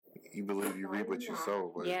You believe you reap what you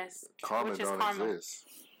sow, but yes, karma don't exist.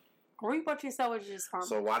 Reap what you sow, which is karma.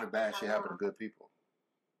 So why did bad shit happen to good people?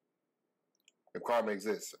 If karma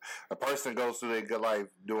exists, a person goes through their good life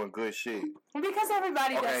doing good shit. Because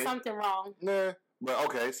everybody does something wrong. Nah, but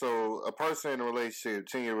okay, so a person in a relationship,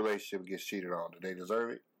 10-year relationship, gets cheated on. Do they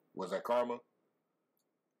deserve it? Was that karma?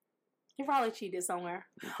 He probably cheated somewhere.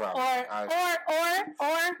 Probably. Or.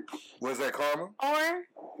 Was that karma? Or.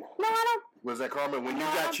 No, I don't. Was that karma? When you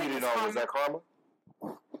got cheated on, was that karma?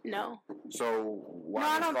 No. So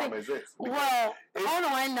why does karma exist? Well, hold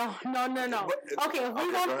on. No. Okay, if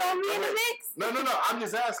we're going to throw me in the mix. No. I'm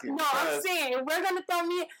just asking. No, I'm saying, if we're going to throw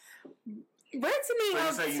me. Brittany, so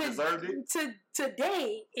you say you deserved it?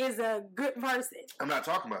 Today is a good person. I'm not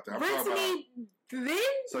talking about that. Brittany then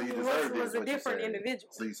was a different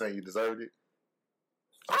individual. So you saying you deserved it?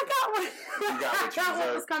 I got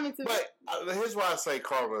what was coming to me. But here's why I say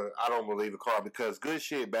karma. I don't believe in karma because good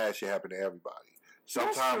shit, bad shit happen to everybody.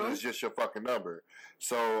 Sometimes it's just your fucking number.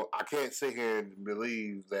 So I can't sit here and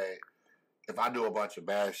believe that if I do a bunch of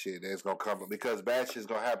bad shit, that it's gonna come because bad shit's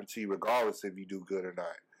gonna happen to you regardless if you do good or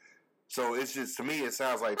not. So it's just, to me, it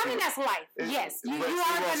sounds like... I mean, that's life. Yes. You are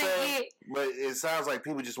going to get... But it sounds like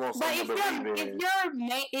people just want something to believe in.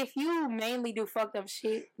 If you mainly do fucked up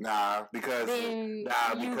shit... because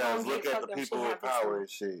look at the people with power and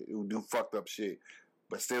shit who do fucked up shit,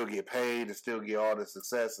 but still get paid and still get all the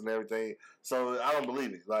success and everything. So I don't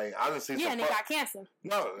believe it. Like, I just see some... and they got cancer.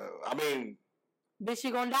 No, I mean... Bitch,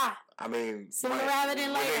 you gonna die. I mean... Sooner rather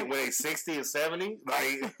than later. When they 60 or 70?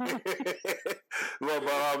 Like... Look,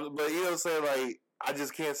 but you know what I'm saying? Like, I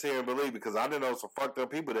just can't sit here and believe because I didn't know some fucked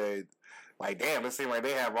up people that, like, damn, it seems like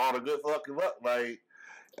they have all the good fucking luck. Like,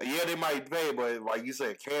 yeah, they might pay, but like you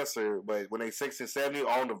said, cancer, but when they 60 and 70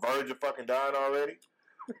 on the verge of fucking dying already,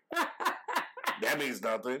 that means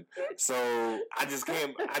nothing. So I just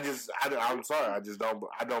can't, I'm sorry,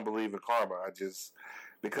 I don't believe in karma.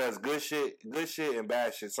 Because good shit and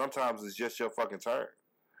bad shit, sometimes it's just your fucking turn.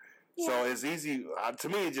 Yeah. So it's easy, to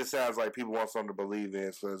me it just sounds like people want something to believe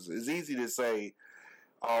in. So it's easy to say,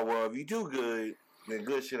 oh, well, if you do good, then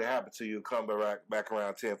good shit will happen to you, come back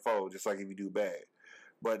around tenfold, just like if you do bad.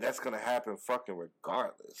 But that's going to happen fucking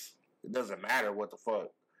regardless. It doesn't matter what the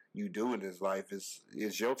fuck you do in this life. It's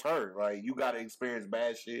your turn. Like, you got to experience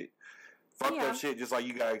bad shit, fucked up shit, just like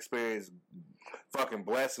you got to experience fucking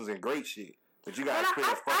blessings and great shit. But you got to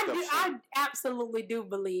experience fucked up shit. I absolutely do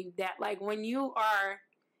believe that, like, when you are...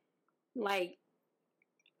 Like,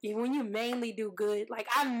 when you mainly do good, like,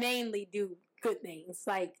 I mainly do good things.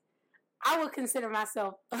 Like, I would consider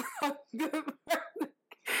myself a good person.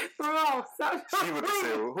 Bro, she would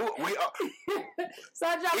consider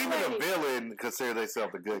even a villain consider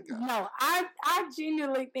themselves a good guy. No, I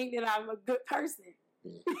genuinely think that I'm a good person.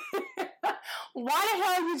 Why the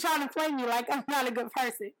hell are you trying to play me like I'm not a good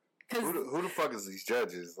person? Who the fuck is these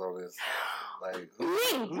judges on this? Like,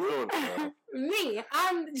 who's doing it? Me.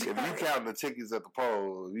 If you count the tickets at the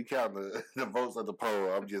poll, if you count the votes at the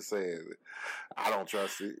poll, I'm just saying, I don't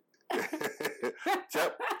trust it.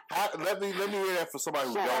 Let me hear that for somebody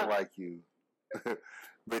who don't like you.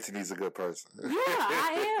 Brittany's a good person. Yeah,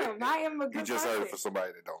 I am. I am a good person. You just heard it for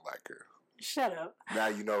somebody that don't like her. Shut up. Now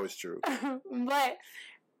you know it's true. But,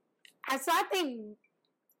 so I think...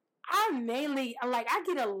 I mainly, like, I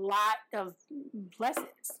get a lot of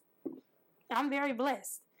blessings. I'm very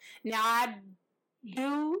blessed. Now, I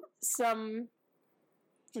do some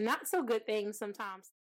not so good things sometimes.